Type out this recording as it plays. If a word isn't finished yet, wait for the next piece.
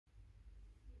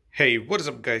Hey, what is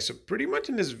up, guys? So pretty much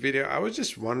in this video, I was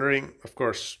just wondering, of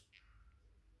course,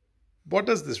 what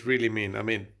does this really mean?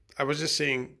 I was just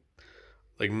seeing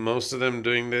like most of them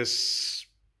doing this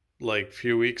like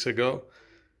few weeks ago.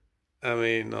 On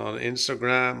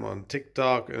Instagram, on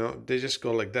TikTok, they just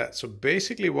go like that. So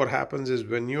basically what happens is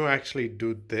when you actually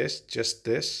do this, just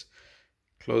this,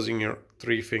 closing your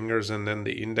three fingers and then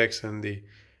the index and the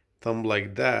thumb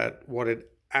like that, what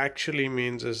it actually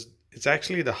means is it's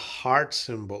actually the heart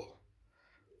symbol.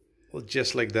 Well,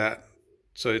 just like that.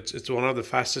 So it's one of the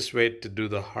fastest way to do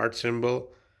the heart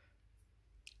symbol.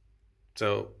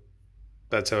 So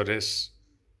that's how it is.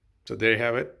 So there you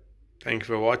have it. Thank you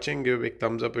for watching. Give a big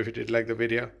thumbs up if you did like the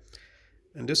video,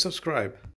 and do subscribe.